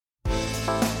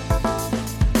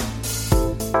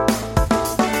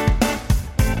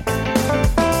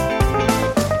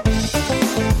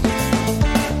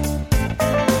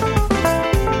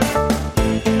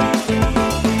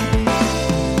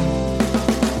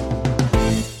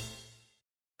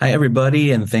Hi,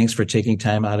 everybody, and thanks for taking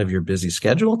time out of your busy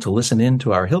schedule to listen in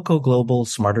to our Hilco Global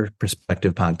Smarter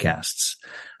Perspective podcasts.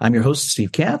 I'm your host,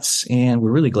 Steve Katz, and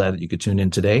we're really glad that you could tune in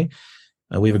today.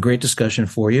 We have a great discussion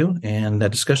for you, and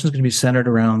that discussion is going to be centered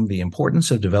around the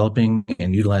importance of developing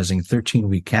and utilizing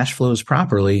 13-week cash flows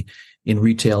properly in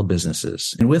retail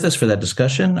businesses. And with us for that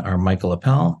discussion are Michael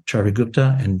Appel, Charvi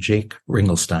Gupta, and Jake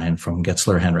Ringelstein from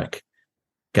Getzler, Henrich.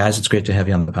 Guys, it's great to have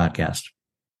you on the podcast.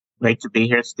 Great to be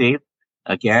here, Steve,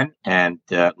 again, and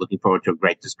looking forward to a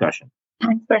great discussion.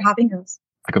 Thanks for having us.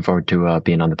 Looking forward to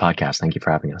being on the podcast. Thank you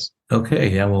for having us. Okay,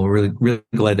 yeah, well, we're really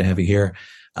glad to have you here.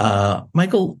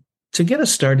 Michael, to get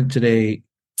us started today,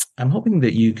 I'm hoping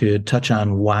that you could touch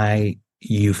on why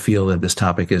you feel that this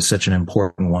topic is such an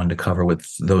important one to cover with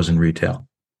those in retail.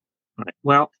 Right.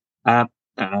 Well, I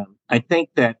think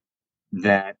that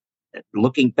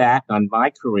looking back on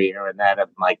my career and that of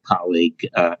my colleague,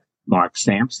 Mark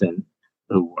Sampson,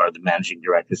 who are the managing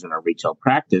directors in our retail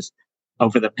practice,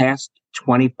 over the past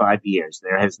 25 years,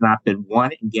 there has not been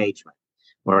one engagement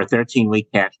where a 13-week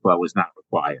cash flow was not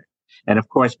required. And of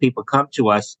course, people come to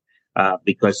us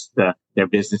because their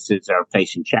businesses are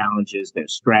facing challenges, they're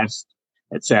stressed,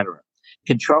 etc.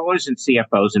 Controllers and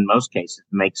CFOs in most cases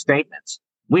make statements.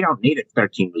 We don't need a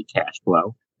 13-week cash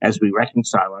flow as we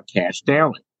reconcile our cash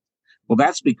daily. Well,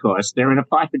 that's because they're in a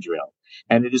fire drill,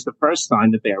 and it is the first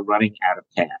sign that they are running out of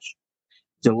cash.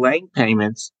 Delaying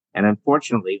payments and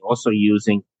unfortunately also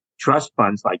using trust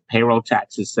funds like payroll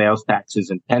taxes, sales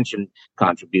taxes, and pension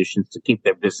contributions to keep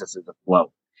their businesses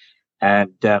afloat.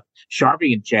 And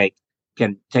Charvi and Jake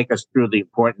can take us through the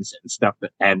importance and stuff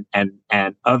and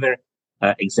other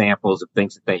examples of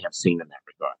things that they have seen in that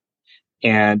regard.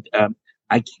 And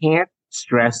I can't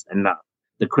stress enough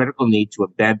the critical need to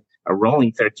embed a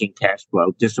rolling 13 cash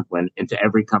flow discipline into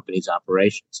every company's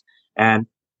operations. And,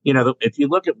 if you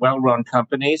look at well-run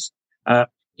companies,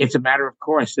 it's a matter of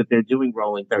course that they're doing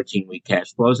rolling 13-week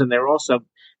cash flows, and they're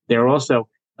also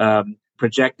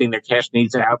projecting their cash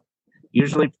needs out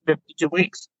usually 52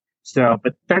 weeks. So,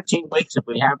 but 13 weeks, if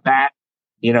we have that,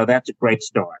 that's a great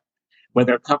start.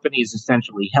 Whether a company is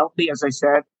essentially healthy, as I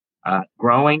said,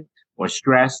 growing or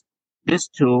stressed, this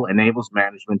tool enables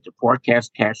management to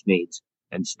forecast cash needs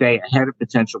and stay ahead of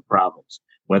potential problems,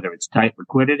 whether it's tight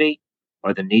liquidity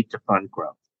or the need to fund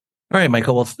growth. All right,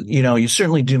 Michael. Well, you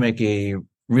certainly do make a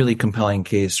really compelling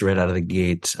case right out of the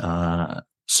gate.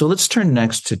 So let's turn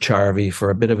next to Charvi for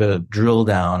a bit of a drill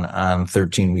down on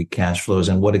 13-week cash flows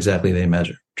and what exactly they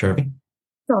measure. Charvi?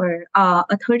 Sure. A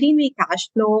 13-week cash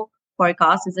flow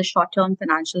forecast is a short-term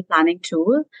financial planning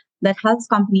tool that helps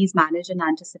companies manage and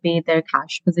anticipate their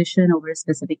cash position over a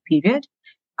specific period.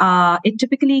 It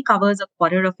typically covers a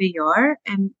quarter of a year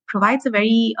and provides a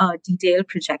very detailed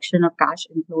projection of cash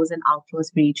inflows and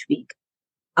outflows for each week.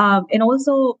 And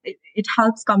also, it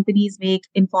helps companies make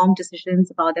informed decisions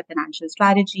about their financial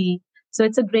strategy. So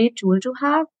it's a great tool to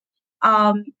have.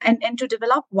 And to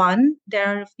develop one,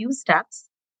 there are a few steps.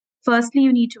 Firstly,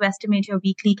 you need to estimate your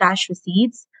weekly cash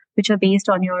receipts, which are based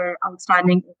on your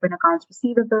outstanding open accounts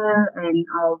receivable and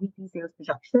weekly sales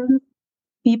projections.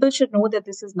 People should know that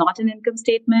this is not an income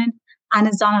statement and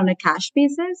is done on a cash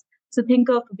basis. So think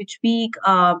of which week,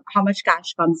 how much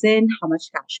cash comes in, how much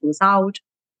cash goes out.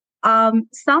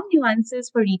 Some nuances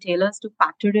for retailers to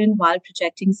factor in while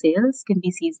projecting sales can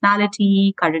be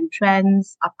seasonality, current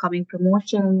trends, upcoming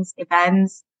promotions,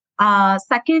 events.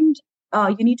 Second,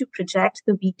 you need to project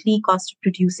the weekly cost of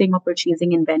producing or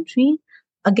purchasing inventory.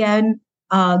 Again,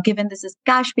 given this is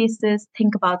cash basis,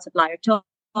 think about supplier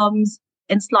terms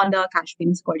and slot the cash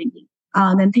payments accordingly.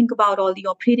 Then think about all the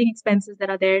operating expenses that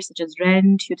are there, such as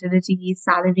rent, utilities,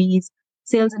 salaries,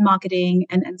 sales and marketing,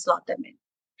 and slot them in.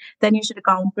 Then you should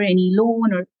account for any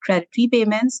loan or credit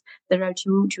repayments that are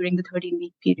due during the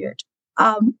 13-week period.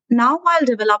 Now, while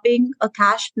developing a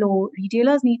cash flow,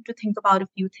 retailers need to think about a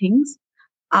few things.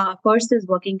 First is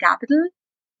working capital.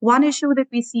 One issue that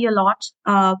we see a lot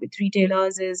with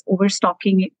retailers is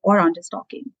overstocking or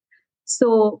understocking.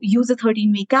 So use a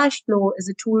 13-week cash flow as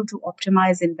a tool to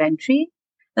optimize inventory.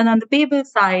 Then on the payable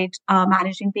side,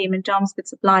 managing payment terms with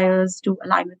suppliers to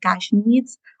align with cash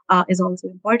needs is also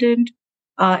important.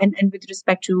 And with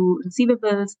respect to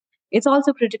receivables, it's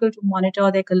also critical to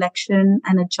monitor their collection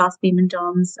and adjust payment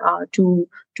terms to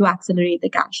accelerate the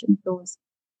cash inflows.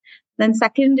 Then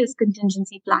second is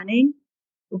contingency planning.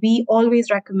 We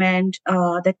always recommend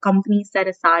that companies set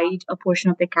aside a portion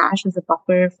of their cash as a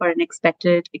buffer for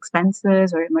unexpected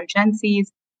expenses or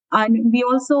emergencies. And we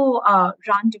also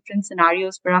run different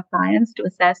scenarios for our clients to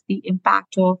assess the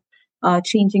impact of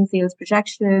changing sales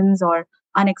projections or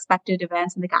unexpected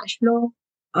events in the cash flow.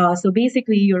 So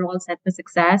basically, you're all set for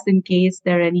success in case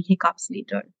there are any hiccups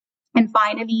later. And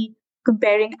finally,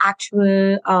 comparing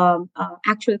actual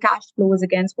cash flows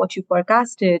against what you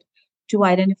forecasted to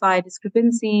identify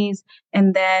discrepancies,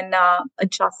 and then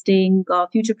adjusting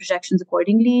future projections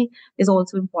accordingly is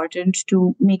also important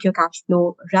to make your cash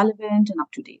flow relevant and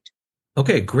up to date.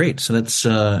 Okay, great. So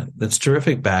that's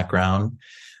terrific background.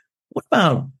 What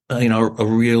about a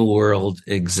real world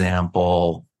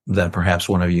example that perhaps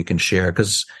one of you can share?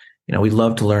 Because we'd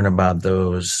love to learn about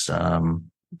those.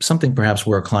 Something perhaps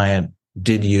where a client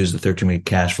did use the 13-week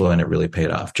cash flow and it really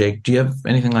paid off. Jake, do you have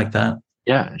anything like that?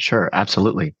 Yeah, sure,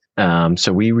 absolutely.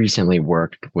 So we recently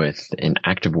worked with an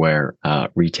activewear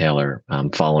retailer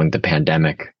following the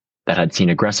pandemic that had seen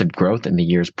aggressive growth in the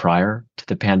years prior to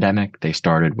the pandemic. They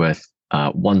started with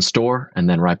one store, and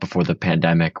then right before the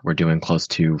pandemic, we're doing close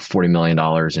to $40 million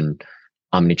in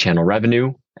omni-channel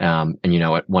revenue. And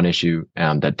one issue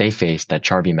that they faced that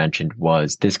Charvi mentioned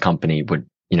was this company would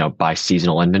buy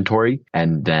seasonal inventory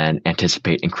and then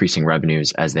anticipate increasing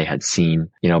revenues as they had seen,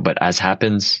 but as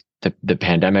happens, the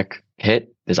pandemic hit.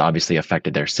 This obviously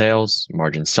affected their sales,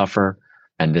 margins suffer,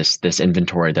 and this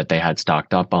inventory that they had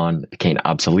stocked up on became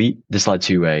obsolete. This led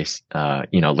to a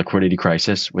liquidity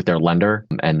crisis with their lender,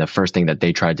 and the first thing that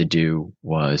they tried to do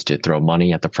was to throw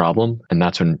money at the problem. And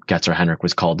that's when Getzler Henrich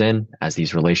was called in, as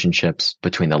these relationships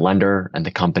between the lender and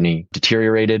the company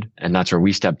deteriorated. And that's where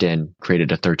we stepped in,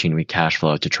 created a 13-week cash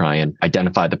flow to try and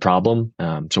identify the problem.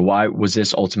 So why was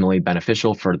this ultimately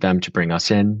beneficial for them to bring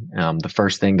us in? The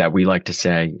first thing that we like to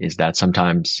say is that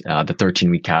sometimes the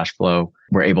 13-week cash flow,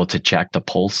 we're able to check the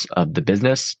pulse of the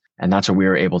business. And that's what we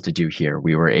were able to do here.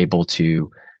 We were able to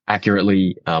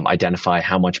accurately identify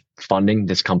how much funding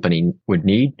this company would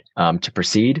need to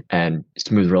proceed and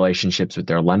smooth relationships with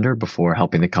their lender before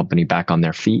helping the company back on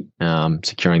their feet,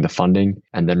 securing the funding,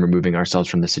 and then removing ourselves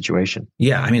from the situation.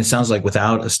 Yeah, it sounds like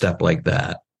without a step like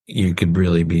that, you could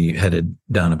really be headed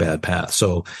down a bad path.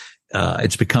 So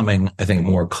it's becoming, I think,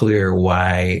 more clear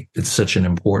why it's such an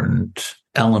important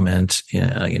element,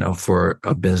 for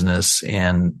a business.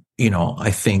 And, I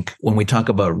think when we talk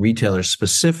about retailers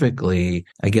specifically,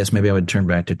 I guess maybe I would turn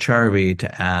back to Charvi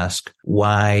to ask,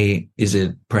 why is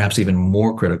it perhaps even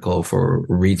more critical for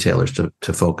retailers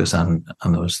to focus on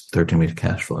those 13-week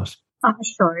cash flows?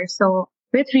 Sure. So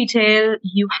with retail,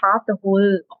 you have the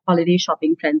whole holiday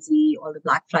shopping frenzy, all the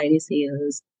Black Friday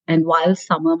sales. And while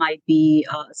summer might be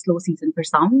a slow season for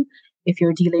some, if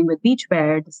you're dealing with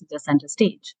beachwear, this is the center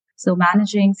stage. So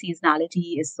managing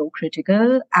seasonality is so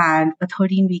critical, and a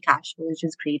 13-week cash flow is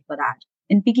just great for that.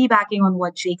 And piggybacking on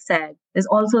what Jake said, there's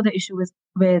also the issue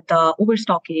with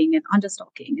overstocking and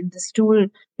understocking. And this tool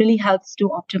really helps to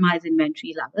optimize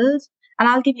inventory levels. And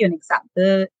I'll give you an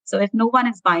example. So if no one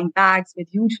is buying bags with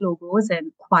huge logos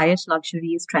and quiet luxury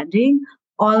is trending,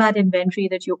 all that inventory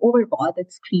that you overbought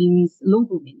that screams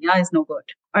logo mania is no good.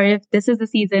 Or if this is the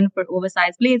season for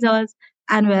oversized blazers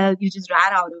and you just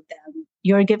ran out of them,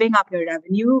 you're giving up your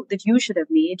revenue that you should have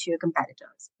made to your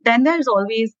competitors. Then there's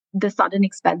always the sudden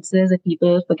expenses that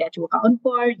people forget to account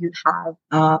for. You'd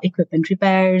have equipment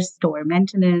repairs, store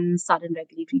maintenance, sudden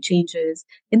regulatory changes,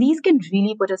 and these can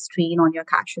really put a strain on your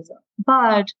cash reserve.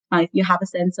 But if you have a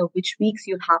sense of which weeks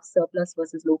you'll have surplus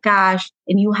versus low cash,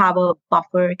 and you have a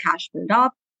buffer cash build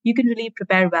up, you can really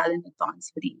prepare well in advance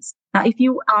for these. Now, if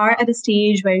you are at a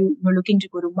stage where you're looking to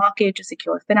go to market to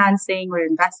secure financing or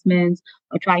investments,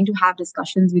 or trying to have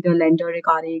discussions with your lender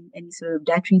regarding any sort of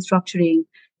debt restructuring,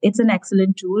 it's an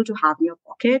excellent tool to have in your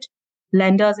pocket.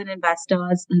 Lenders and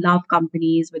investors love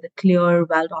companies with a clear,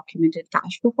 well-documented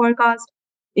cash flow forecast.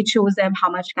 It shows them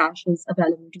how much cash is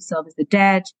available to service the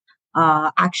debt,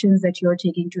 actions that you're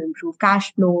taking to improve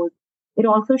cash flow. It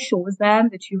also shows them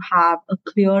that you have a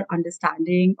clear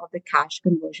understanding of the cash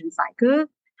conversion cycle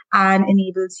and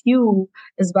enables you,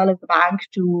 as well as the bank,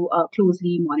 to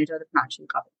closely monitor the financial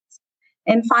governance.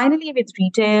 And finally, with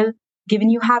retail, given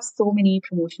you have so many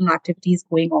promotional activities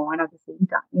going on at the same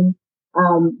time,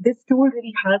 this tool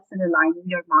really helps in aligning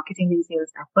your marketing and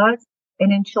sales efforts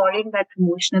and ensuring that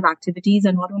promotional activities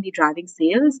are not only driving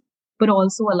sales, but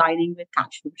also aligning with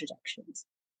cash flow projections.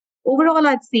 Overall,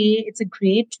 I'd say it's a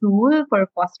great tool for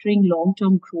fostering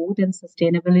long-term growth and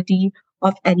sustainability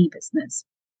of any business.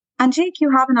 And Jake,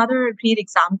 you have another great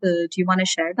example. Do you want to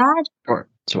share that? Sure.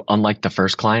 So unlike the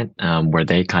first client, where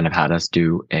they kind of had us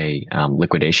do a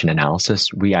liquidation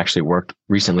analysis, we actually worked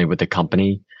recently with a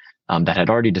company that had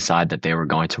already decided that they were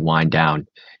going to wind down.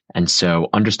 And so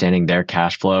understanding their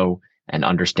cash flow and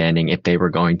understanding if they were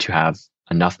going to have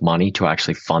enough money to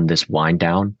actually fund this wind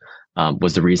down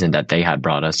was the reason that they had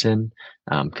brought us in.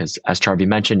 Because as Charvi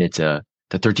mentioned, it's a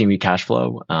the 13-week cash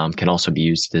flow can also be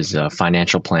used as a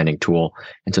financial planning tool.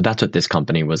 And so that's what this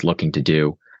company was looking to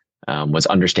do, was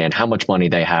understand how much money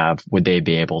they have. Would they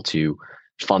be able to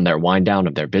fund their wind down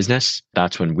of their business?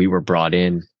 That's when we were brought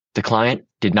in. The client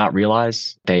did not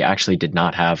realize they actually did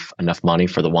not have enough money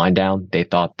for the wind down. They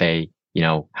thought they,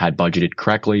 had budgeted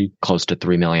correctly, close to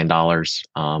 $3 million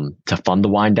to fund the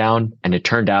wind down. And it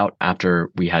turned out after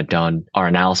we had done our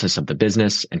analysis of the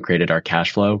business and created our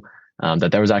cash flow,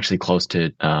 that there was actually close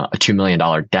to a $2 million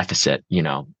deficit.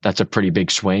 That's a pretty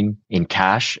big swing in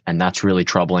cash. And that's really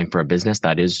troubling for a business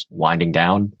that is winding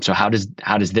down. So how does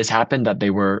this happen that they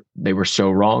were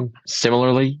so wrong?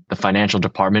 Similarly, the financial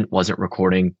department wasn't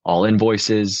recording all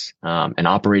invoices and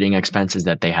operating expenses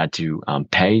that they had to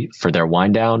pay for their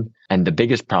wind down. And the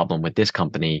biggest problem with this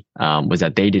company was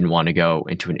that they didn't want to go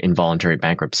into an involuntary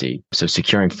bankruptcy. So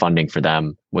securing funding for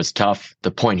them was tough. The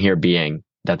point here being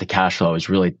that the cash flow is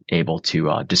really able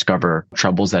to discover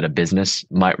troubles that a business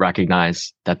might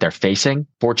recognize that they're facing.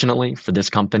 Fortunately for this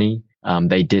company,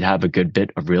 they did have a good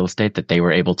bit of real estate that they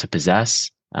were able to possess.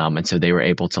 And so they were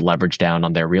able to leverage down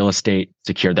on their real estate,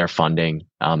 secure their funding,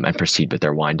 and proceed with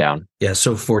their wind down. Yeah,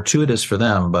 so fortuitous for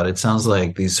them, but it sounds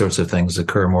like these sorts of things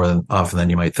occur more often than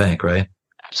you might think, right?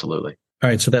 Absolutely. All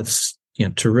right, so that's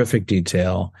terrific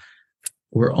detail.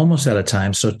 We're almost out of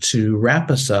time. So to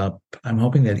wrap us up, I'm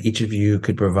hoping that each of you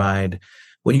could provide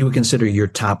what you would consider your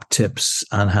top tips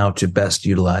on how to best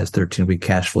utilize 13-week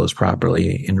cash flows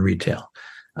properly in retail.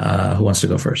 Who wants to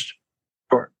go first?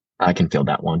 Sure. I can field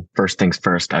that one. First things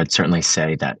first, I'd certainly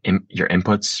say that your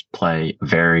inputs play a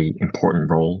very important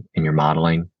role in your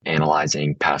modeling,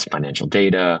 analyzing past financial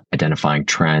data, identifying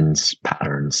trends,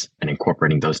 patterns, and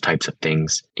incorporating those types of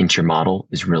things into your model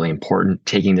is really important.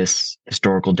 Taking this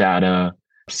historical data,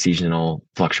 seasonal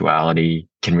fluctuality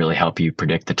can really help you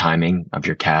predict the timing of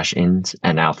your cash ins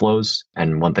and outflows.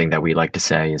 And one thing that we like to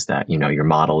say is that, your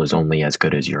model is only as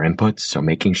good as your inputs. So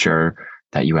making sure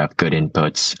that you have good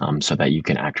inputs so that you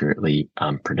can accurately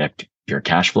predict your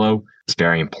cash flow is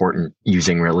very important.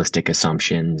 Using realistic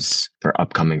assumptions for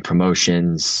upcoming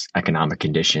promotions, economic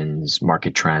conditions,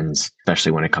 market trends,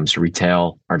 especially when it comes to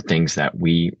retail, are things that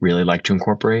we really like to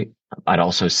incorporate. I'd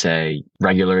also say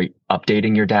regularly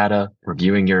updating your data,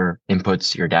 reviewing your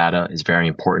inputs, your data is very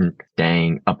important.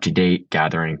 Staying up to date,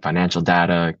 gathering financial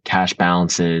data, cash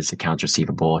balances, accounts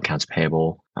receivable, accounts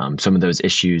payable. Some of those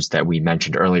issues that we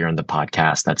mentioned earlier in the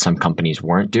podcast that some companies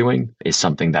weren't doing is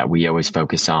something that we always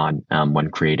focus on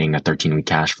when creating a 13-week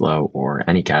cash flow or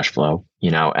any cash flow.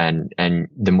 And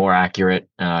the more accurate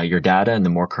your data and the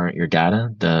more current your data,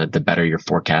 the better your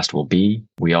forecast will be.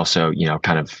 We also,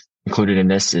 kind of included in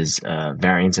this is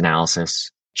variance analysis,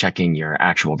 checking your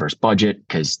actual versus budget,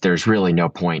 because there's really no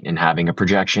point in having a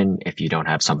projection if you don't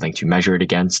have something to measure it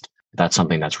against. That's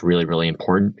something that's really, really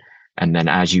important. And then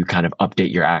as you kind of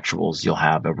update your actuals, you'll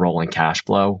have a rolling cash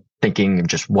flow. Thinking of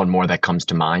just one more that comes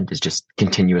to mind is just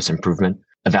continuous improvement,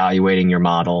 evaluating your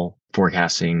model,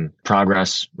 forecasting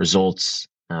progress, results,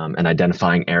 and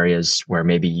identifying areas where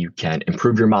maybe you can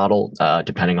improve your model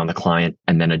depending on the client,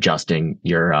 and then adjusting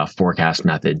your forecast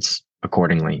methods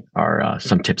accordingly are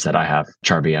some tips that I have.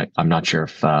 Charvi, I'm not sure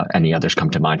if any others come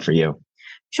to mind for you.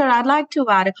 Sure. I'd like to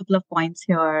add a couple of points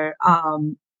here.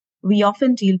 We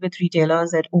often deal with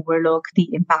retailers that overlook the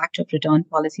impact of return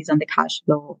policies on the cash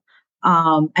flow.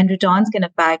 And returns can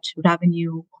affect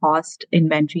revenue, cost,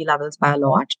 inventory levels by a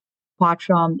lot. Apart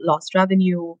from lost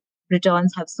revenue,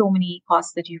 returns have so many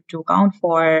costs that you have to account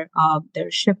for.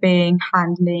 There's shipping,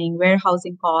 handling,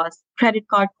 warehousing costs, credit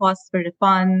card costs for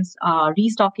refunds,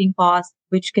 restocking costs,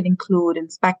 which can include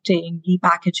inspecting,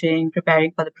 repackaging,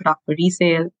 preparing for the product for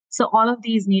resale. So all of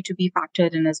these need to be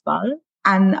factored in as well.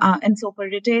 And so for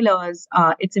retailers,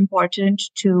 it's important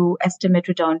to estimate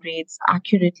return rates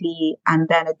accurately and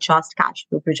then adjust cash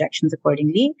flow projections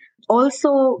accordingly.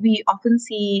 Also, we often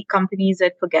see companies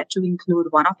that forget to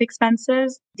include one-off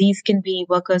expenses. These can be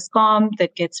workers' comp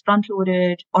that gets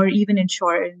front-loaded, or even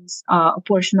insurance, a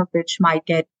portion of which might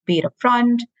get paid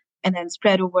upfront and then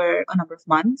spread over a number of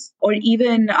months, or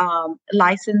even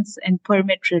license and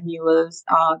permit renewals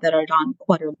that are done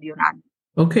quarterly or annually.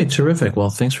 Okay, terrific. Well,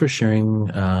 thanks for sharing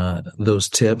those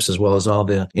tips as well as all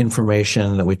the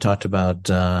information that we talked about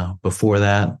before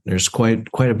that. There's quite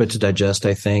a bit to digest,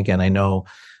 I think, and I know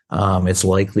it's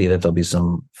likely that there'll be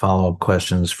some follow-up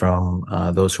questions from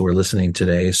those who are listening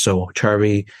today. So,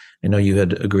 Charvi, I know you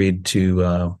had agreed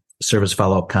to serve as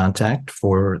follow-up contact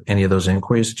for any of those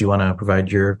inquiries. Do you want to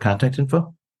provide your contact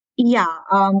info? Yeah,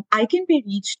 I can be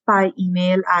reached by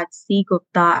email at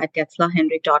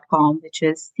cgupta@getzlerhenrich.com, which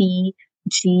is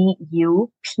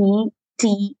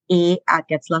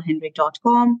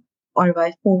CGUPTA@getzlerhenrich.com. or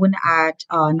by phone at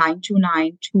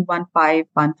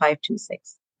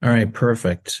 929-215-1526. All right,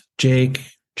 perfect. Jake,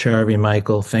 Charvi,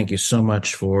 Michael, thank you so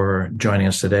much for joining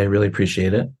us today. Really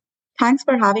appreciate it. Thanks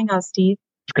for having us, Steve.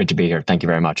 It's great to be here. Thank you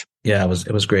very much. Yeah, it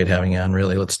was great having you on.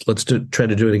 Really, let's try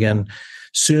to do it again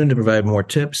soon to provide more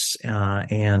tips.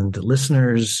 And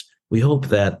listeners, we hope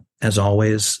that, as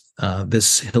always,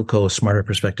 this Hilco Smarter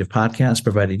Perspective podcast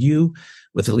provided you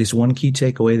with at least one key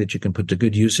takeaway that you can put to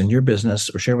good use in your business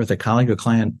or share with a colleague or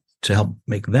client to help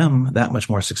make them that much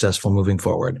more successful moving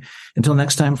forward. Until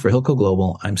next time, for Hilco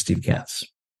Global, I'm Steve Katz.